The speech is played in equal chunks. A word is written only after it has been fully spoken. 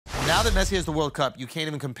Now that Messi has the World Cup, you can't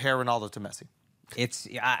even compare Ronaldo to Messi.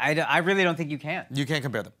 I really don't think you can. You can't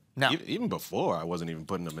compare them. Now, even before, I wasn't even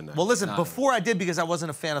putting them in there. Well, listen, before I did because I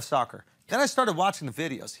wasn't a fan of soccer. Then I started watching the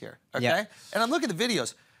videos here, okay? Yeah. And I'm looking at the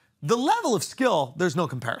videos. The level of skill, there's no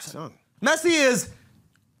comparison. Son. Messi is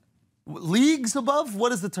leagues above?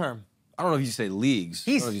 What is the term? I don't know if you say leagues.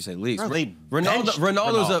 I don't know if you say leagues. Ronaldo's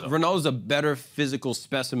Ronaldo's a better physical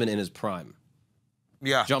specimen in his prime.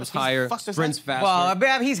 Yeah. Jumps higher, sprints faster.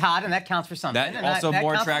 Well, he's hot, and that counts for something. That also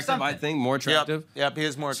more attractive, I think. More attractive. Yep, he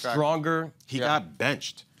is more attractive. Stronger. He got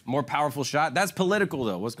benched. More powerful shot. That's political,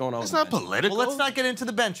 though. What's going on? It's not political. Well, let's not get into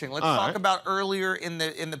the benching. Let's talk about earlier in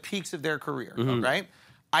the peaks of their career, right?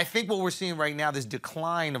 I think what we're seeing right now, this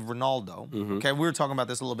decline of Ronaldo, okay, we were talking about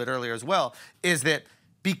this a little bit earlier as well, is that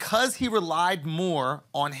because he relied more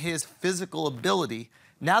on his physical ability,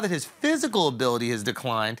 now that his physical ability has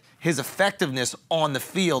declined, his effectiveness on the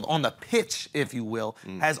field, on the pitch, if you will,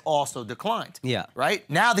 has also declined. Yeah. Right?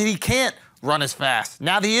 Now that he can't run as fast,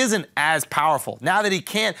 now that he isn't as powerful, now that he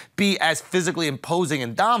can't be as physically imposing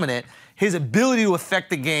and dominant, his ability to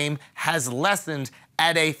affect the game has lessened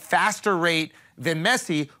at a faster rate than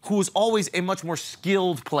Messi, who was always a much more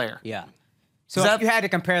skilled player. Yeah. So if you had to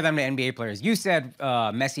compare them to NBA players, you said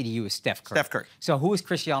Messi to you is Steph Curry. Steph Curry. So who is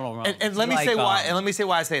Cristiano Ronaldo? And let me say why. And let me say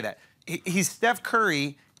why I say that. He's Steph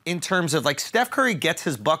Curry in terms of, like, Steph Curry gets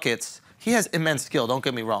his buckets. He has immense skill. Don't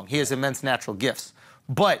get me wrong. He has immense natural gifts,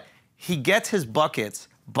 but he gets his buckets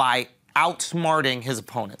by outsmarting his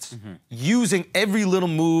opponents, using every little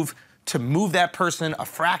move to move that person a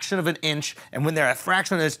fraction of an inch, and when they're a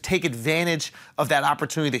fraction of an inch, take advantage of that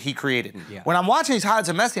opportunity that he created. Yeah. When I'm watching these highlights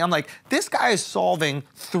of Messi, I'm like, this guy is solving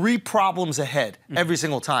 3 problems ahead every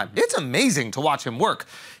single time. It's amazing to watch him work.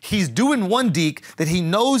 He's doing one deke that he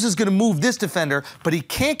knows is gonna move this defender, but he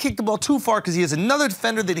can't kick the ball too far because he has another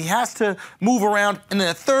defender that he has to move around, and then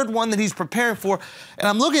a third one that he's preparing for. And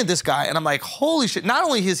I'm looking at this guy, and I'm like, holy shit, not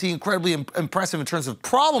only is he incredibly impressive in terms of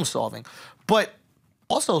problem solving, but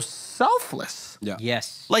also selfless. Yeah.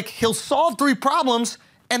 Yes. Like, he'll solve 3 problems,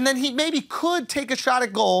 and then he maybe could take a shot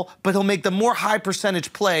at goal, but he'll make the more high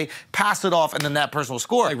percentage play, pass it off, and then that person will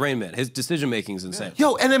score. Like Rain Man. His decision-making is insane.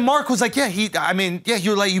 Yo, and then Mark was like, you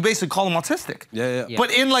basically call him autistic. Yeah.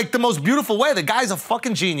 But in, like, the most beautiful way. The guy's a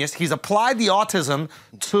fucking genius. He's applied the autism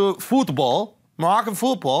to football, Moroccan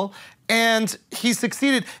football, and he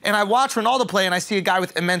succeeded. And I watch Ronaldo play, and I see a guy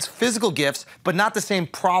with immense physical gifts, but not the same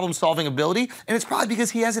problem-solving ability. And it's probably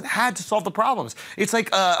because he hasn't had to solve the problems. It's like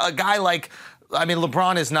a guy like, I mean,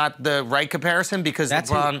 LeBron is not the right comparison because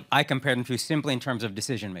LeBron... Who I compared him to simply in terms of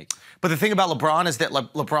decision-making. But the thing about LeBron is that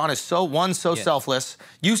LeBron is so selfless.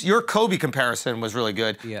 Your Kobe comparison was really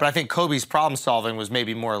good, but I think Kobe's problem-solving was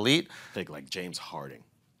maybe more elite. I think like James Harden.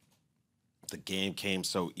 The game came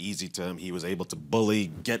so easy to him. He was able to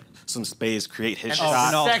bully, get some space, create his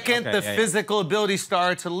shot. The second the physical ability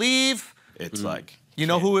started to leave, it's like... You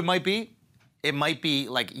know who it might be? It might be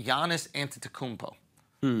like Giannis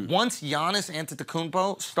Antetokounmpo. Once Giannis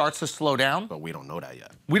Antetokounmpo starts to slow down... But we don't know that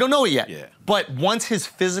yet. We don't know it yet. Yeah. But once his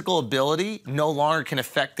physical ability no longer can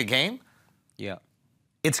affect the game... Yeah.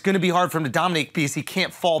 It's going to be hard for him to dominate because he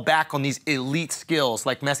can't fall back on these elite skills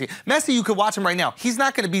like Messi. Messi, you could watch him right now. He's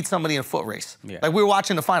not going to beat somebody in a foot race. Yeah. Like we were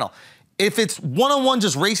watching the final. If it's one-on-one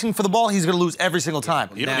just racing for the ball, he's going to lose every single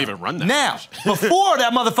time. He don't even run that much. Before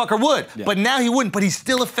that motherfucker would, but now he wouldn't. But he's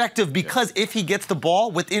still effective because if he gets the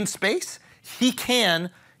ball within space, he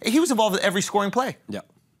was involved with every scoring play. Yeah.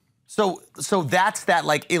 So that's that,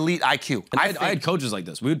 like, elite IQ. I had coaches like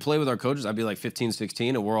this. We would play with our coaches. I'd be like 15,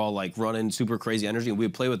 16, and we're all like running super crazy energy, and we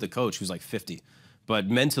would play with the coach who's like 50. But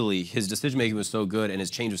mentally, his decision-making was so good and his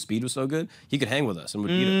change of speed was so good, he could hang with us and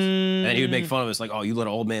would beat us. And he would make fun of us like, oh, you let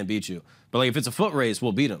an old man beat you. But like if it's a foot race,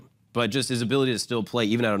 we'll beat him. But just his ability to still play,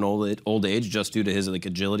 even at an old age, just due to his like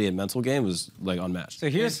agility and mental game, was like unmatched. So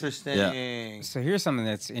here's interesting. Yeah. So here's something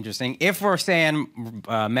that's interesting. If we're saying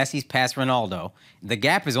Messi's past Ronaldo, the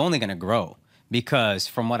gap is only going to grow because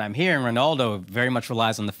from what I'm hearing, Ronaldo very much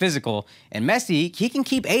relies on the physical, and Messi, he can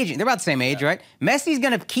keep aging. They're about the same age, right? Messi's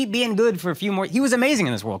going to keep being good for a few more. He was amazing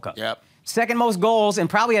in this World Cup. Yep. Second most goals and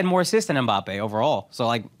probably had more assists than Mbappe overall. So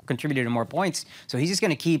like contributed to more points. So he's just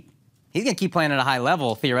going to keep. He's going to keep playing at a high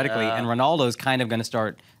level, theoretically, and Ronaldo's kind of going to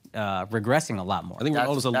start regressing a lot more. I think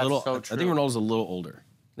Ronaldo's a little. I think Ronaldo's a little older.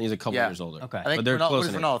 I think he's a couple years older. Okay. I think but they're close.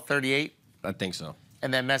 What is Ronaldo, 38? I think so.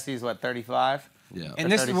 And then Messi's, what, 35? Yeah.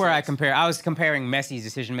 And this is where I compare. I was comparing Messi's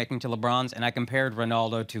decision-making to LeBron's, and I compared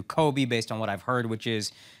Ronaldo to Kobe based on what I've heard, which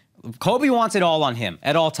is Kobe wants it all on him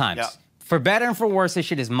at all times. Yeah. For better and for worse, this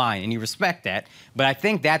shit is mine, and you respect that. But I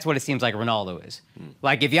think that's what it seems like Ronaldo is.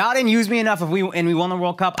 Like, if y'all didn't use me enough and we won the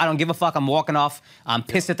World Cup, I don't give a fuck. I'm walking off. I'm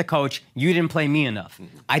pissed at the coach. You didn't play me enough.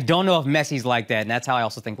 I don't know if Messi's like that, and that's how I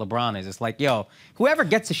also think LeBron is. It's like, yo, whoever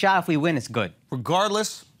gets a shot if we win, it's good.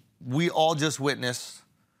 Regardless, we all just witnessed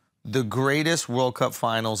the greatest World Cup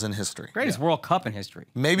finals in history. Greatest World Cup in history.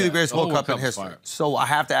 Maybe the greatest World Cup in Cup's history. fire. So I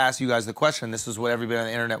have to ask you guys the question. This is what everybody on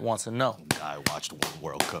the internet wants to know. I watched one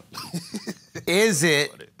World Cup. Is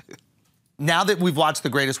it, now that we've watched the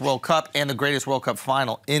greatest World Cup and the greatest World Cup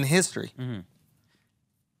final in history,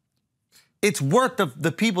 it's worth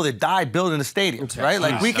the people that died building the stadiums, right?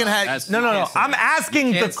 Like we can have, no. I'm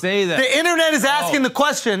asking, can't say that. The internet is asking the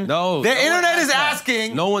question. No. The internet is that.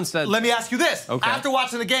 asking. No one said Let me ask you this. Okay. After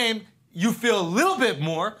watching the game, you feel a little bit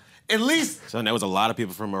more, at least. So there was a lot of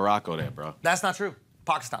people from Morocco there, bro. That's not true.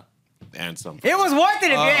 Pakistan. And some. It was worth it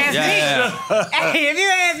if you ask me. yeah. Hey, if you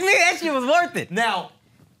ask me, that shit was worth it. Now,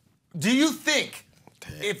 do you think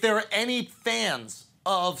if there are any fans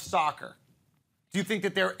of soccer, do you think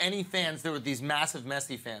that there are any fans, there were these massive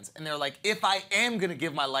Messi fans, and they're like, if I am going to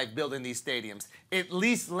give my life building these stadiums, at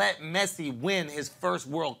least let Messi win his first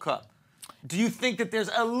World Cup? Do you think that there's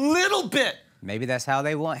a little bit? Maybe that's how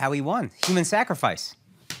they won. How he won. Human sacrifice.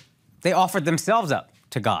 They offered themselves up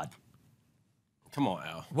to God. Come on,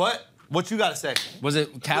 Al. What you got to say? Was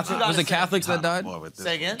it Catholic? gotta Was it say? Catholics that died?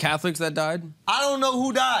 Say again? Catholics that died? I don't know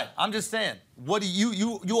who died. I'm just saying. What do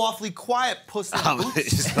you awfully quiet, pussy. I'm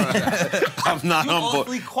not You on board.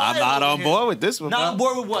 awfully quiet I'm not over on here. board with this one, Not bro. on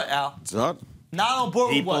board with what, Al? Son, Not on board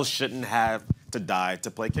with people what? shouldn't have to die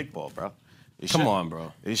to play kickball, bro. You Come shouldn't. on,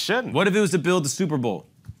 bro. You shouldn't. What if it was to build the Super Bowl?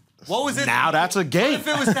 What was it? Now that's a game. What if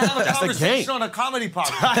it was to have a That's a conversation game. on a comedy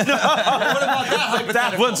podcast? What about that hypothetical?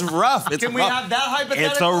 That one's rough. It's Can we rough. have that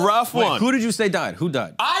hypothetical? It's a rough Wait, one. who did you say died? Who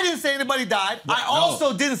died? I didn't say anybody died. I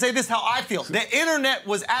also didn't say this how I feel. The internet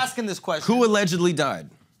was asking this question. Who allegedly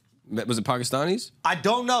died? Was it Pakistanis? I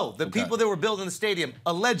don't know. The people that were building the stadium,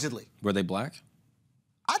 allegedly. Were they black?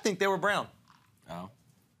 I think they were brown. Oh.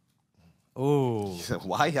 Ooh.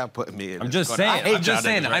 Why y'all putting me in? I'm this just corner? I saying. hate I'm just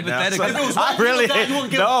y'all saying. niggas right now, Hypothetically. son. If it was I white people really died, you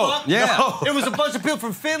wouldn't give no. a fuck? Yeah. It was a bunch of people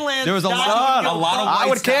from Finland. There was a died, lot- you wouldn't give a lot of fuck. I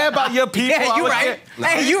would care about your people. Yeah, I you would right. care-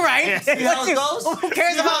 Hey, you right. See how it goes? Who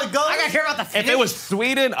cares See how about it goes? I gotta care about the If Finnish. it was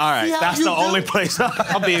Sweden, all right, See how that's you the do? only place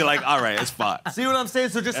I'll be like, all right, it's fine. See what I'm saying?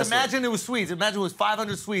 So just That's imagine it was Swedes. Imagine it was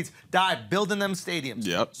 500 Swedes died building them stadiums.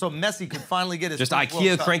 Yep. So Messi could finally get his Just first World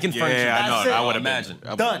IKEA Cup. cranking furniture. Yeah, I That's know. it. I would have Imagine.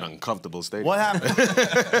 been Done. an uncomfortable state. What happened?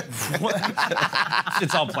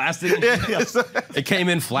 It's all plastic. It came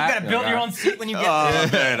in flat. You gotta build your own seat when you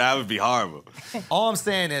get there. That would be horrible. All I'm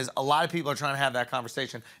saying is a lot of people are trying to have that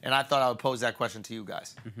conversation, and I thought I would pose that question to you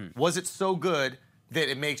guys. Was it so good that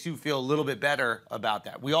it makes you feel a little bit better about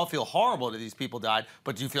that? We all feel horrible that these people died,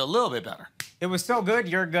 but do you feel a little bit better? It was so good,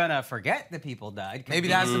 you're gonna forget the people died. Maybe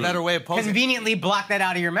that's the better way of posing it. Conveniently block that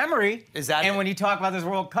out of your memory. Is that And it? when you talk about this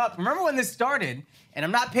World Cup, remember when this started, and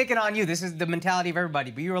I'm not picking on you, this is the mentality of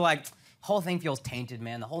everybody, but you were like, whole thing feels tainted,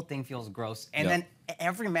 man. The whole thing feels gross. And then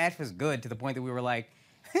every match was good to the point that we were like,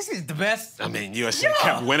 this is the best. I mean, USA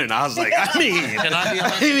kept winning. I was like, I mean,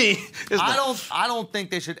 I don't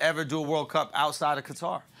think they should ever do a World Cup outside of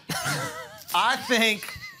Qatar.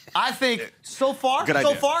 I think so far, Good so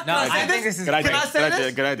idea. far, No, can I I say think this? this is- Good idea. Can I say Good this?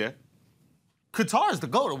 idea. Good idea. Qatar is the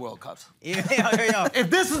go to World Cups. Yo. If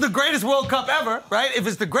this is the greatest World Cup ever, right? If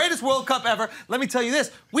it's the greatest World Cup ever, let me tell you this.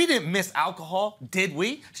 We didn't miss alcohol, did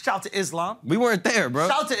we? Shout to Islam. We weren't there, bro.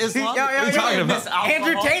 Shout to Islam. Yo, yo, we yo. didn't miss alcohol.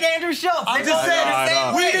 Andrew Tate, Andrew Schulz. I'm They just both saying, go the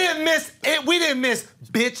same we way. didn't miss it. We didn't miss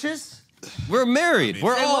bitches. We're married.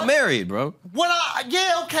 We're Say all what? married, bro.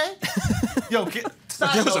 Yeah, okay. Yo,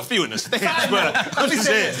 side There was a note. few in the stands, Side but note, I'm let me just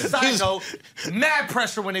say saying. this. Side note, mad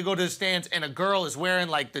pressure when they go to the stands and a girl is wearing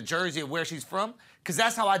like the jersey of where she's from. Because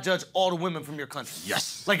that's how I judge all the women from your country.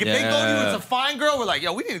 Yes. Like if they go to you, Yeah. it's a fine girl, we're like,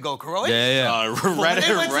 yo, we need to go Croatia. Yeah. But when Red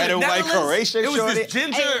they went to and white Netherlands, Croatia. It was shorty. this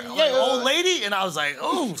ginger old lady, and I was like,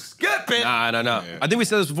 oh, skip it. No. I think we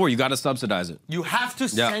said this before. You got to subsidize it. You have to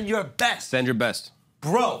Yeah. send your best. Send your best.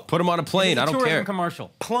 Bro, Put them on a plane. I don't Tourism care.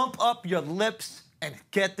 commercial. plump up your lips and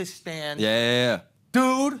get the stand. Yeah.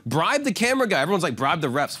 Dude. Bribe the camera guy. Everyone's like, bribe the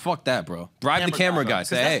refs. Fuck that, bro. Bribe the camera guy. 'Cause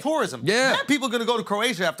Say, that's hey. tourism. Yeah. Mad people gonna go to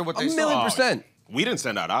Croatia after what they saw. 1,000,000%. We didn't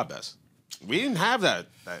send out our best. We didn't have that.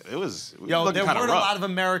 It was. Yo, looking there kinda weren't a rough. lot of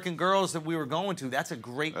American girls that we were going to. That's a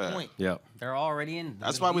great point. Yeah. They're already in.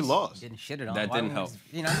 That's why we lost. Getting shitted on. That Why didn't would help.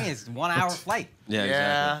 You know what I mean? It's 1 hour flight. Yeah,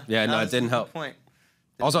 exactly. Yeah, no, it that's a didn't good help. Point.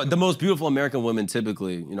 Also, the most beautiful American women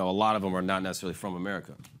typically, a lot of them are not necessarily from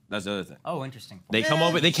America. That's the other thing. Oh, interesting. They come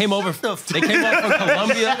over. They came over. Shut the They came over from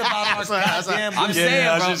Colombia. I'm saying,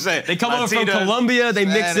 I bro. should say. They come over from Latinas. Colombia. They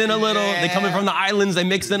mix in a little. Yeah. They come in from the islands. They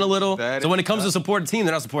mix in a little. That So when it is- comes to support a team,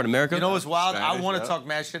 they're not supporting America. You know what's wild? I Spanish, want to yeah. talk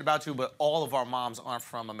mad shit about you, but all of our moms aren't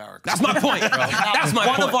from America. That's my point, bro. That's my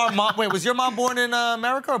One point. of our mom. Wait, was your mom born in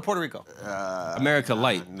America or Puerto Rico? America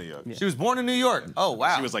light. New York. She was born in New York. Oh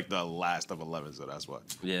wow. She was like the last of 11, so that's why.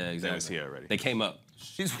 Yeah, exactly. They was here already. They came up.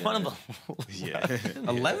 She's one of them. Yeah.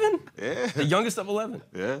 11? Yeah. The youngest of 11.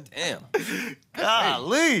 Yeah. Damn.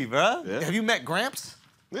 Golly, bro. Yeah. Have you met Gramps?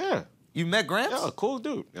 Yeah. You met Gramps? Yeah, cool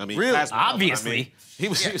dude. I mean, Really? past my mom, Obviously. I mean, he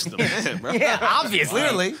was the man, bro. Yeah, obviously.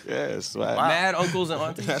 Clearly. Yeah, swag. Mad uncles and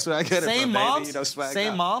aunties. That's what I get it Same from, moms? baby. You know, swag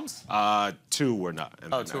Same out. moms? 2 were not.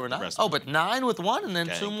 And Oh, then 2 or the not? rest Oh, were. but 9 with 1 and then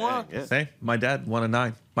Gang, 2 more? gang, yeah. Same. My dad, 1 of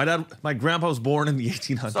 9. My grandpa was born in the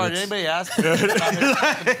 1800s. Sorry, did anybody ask about his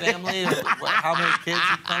family? How many kids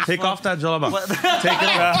he comes Take from? off that jalaba. What? Take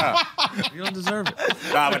it off. You don't deserve it.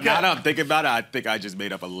 Nah, but now that I'm thinking about it, I think I just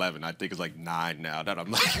made up 11. I think it's like 9 now that I'm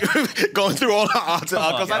like going through all the aunts and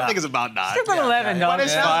uncles. I think it's about 9. Stick with 11, dog. But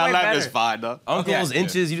it's Yeah. fine. Way 11 is better. fine, though. Uncles, Yeah.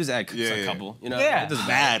 inches, you just add Yeah, a yeah. couple. You know, Yeah. it doesn't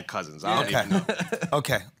matter. Bad cousins. I don't Okay. even know.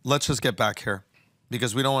 Okay, let's just get back here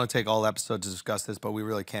because we don't want to take all episode to discuss this, but we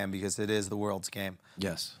really can because it is the world's game.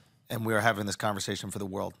 Yes. And we are having this conversation for the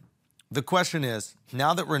world. The question is,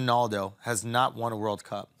 now that Ronaldo has not won a World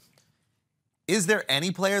Cup, is there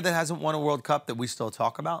any player that hasn't won a World Cup that we still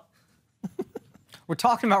talk about? We're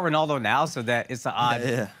talking about Ronaldo now, so that it's an odd,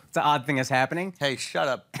 it's an odd thing that's happening. Hey, shut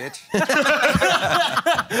up, bitch.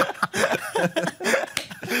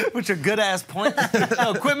 With your good-ass points.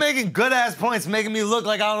 No, quit making good-ass points, making me look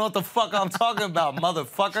like I don't know what the fuck I'm talking about,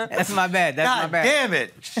 motherfucker. That's my bad. That's my God bad. damn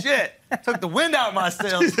it. Shit. Took the wind out of my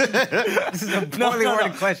sails. This is a poorly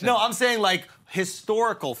worded question. No, I'm saying like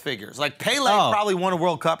historical figures. Like Pele Oh. probably won a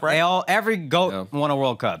World Cup, right? Every GOAT won a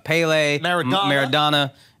World Cup. Pele,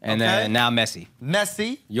 Maradona. and Okay. then now Messi.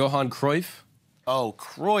 Messi. Johan Cruyff. Oh,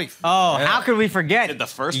 Cruyff. Oh, how could we forget? Did the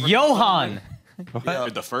first Johan.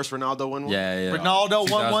 Did the first Ronaldo win one? Yeah. Ronaldo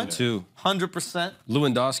won one. 2002. 100%.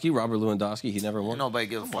 Lewandowski, Robert Lewandowski, he never won. Nobody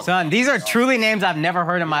gives a fuck. Son, these are truly names I've never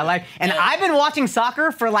heard in my life. And I've been watching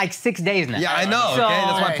soccer for like 6 days now. Yeah, I know, So- okay?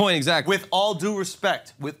 That's my Hey, point, exactly. With all due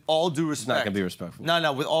respect, with all due respect. not gonna be respectful.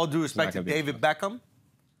 No, with all due respect to gonna be David Beckham,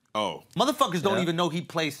 Oh. motherfuckers don't Yeah. even know he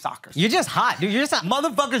plays soccer. You're just hot, dude. You're just a,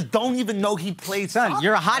 Motherfuckers don't even know he plays son, soccer.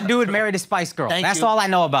 you're a hot dude married a Spice Girl. Thank That's you. all I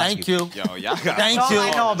know about Thank you. you. Yo, y'all got Thank That's you. all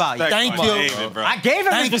I know about you. Thank Respect you. for David, bro. I gave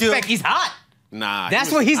him Thank his you. respect. He's hot. Nah. That's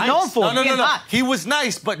he what was he's nice. known for. No. being hot. He was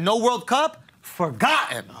nice, but no World Cup,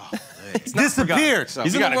 forgotten. Disappeared. So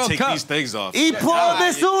He's we in the gotta World take Cup. these things off. E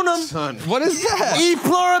pluribus unum. Son. What is that? E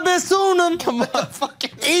pluribus unum. Come on, fucking.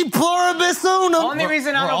 E pluribus unum. Only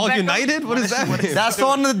reason I We're know all Beckham- united? What is that? That's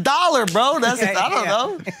on the dollar, bro. That's Yeah, I don't yeah.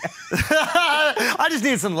 know. I just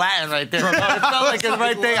need some Latin right there. Bro. It felt like it's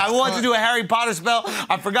right there. I wanted to do a Harry Potter spell.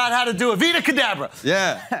 I forgot how to do it. Vita Kedavra.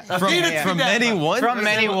 Yeah. From, Yeah. from many one? From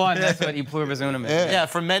many one. That's what E pluribus unum is. Yeah,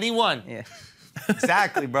 from many one. Yeah.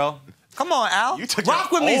 Exactly, bro. Come on, Al. You took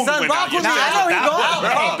Rock your with me, own son. win Rock out. with me. You I said know he that going. one,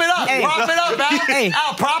 bro. Prop it up. Hey. Prop it up, Al. Hey.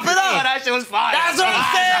 Al, prop it up. That shit was fire. That's what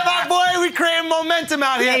I'm saying, my boy. We creating momentum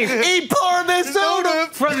out here. Hey. E pluribus unum.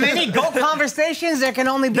 From many GOAT conversations, there can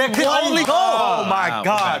only be There can one only go. Oh, my Wow.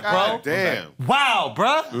 God, bro. God damn. Wow,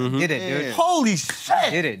 bro. Did it, dude. Holy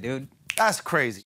shit. Did it, dude. That's crazy.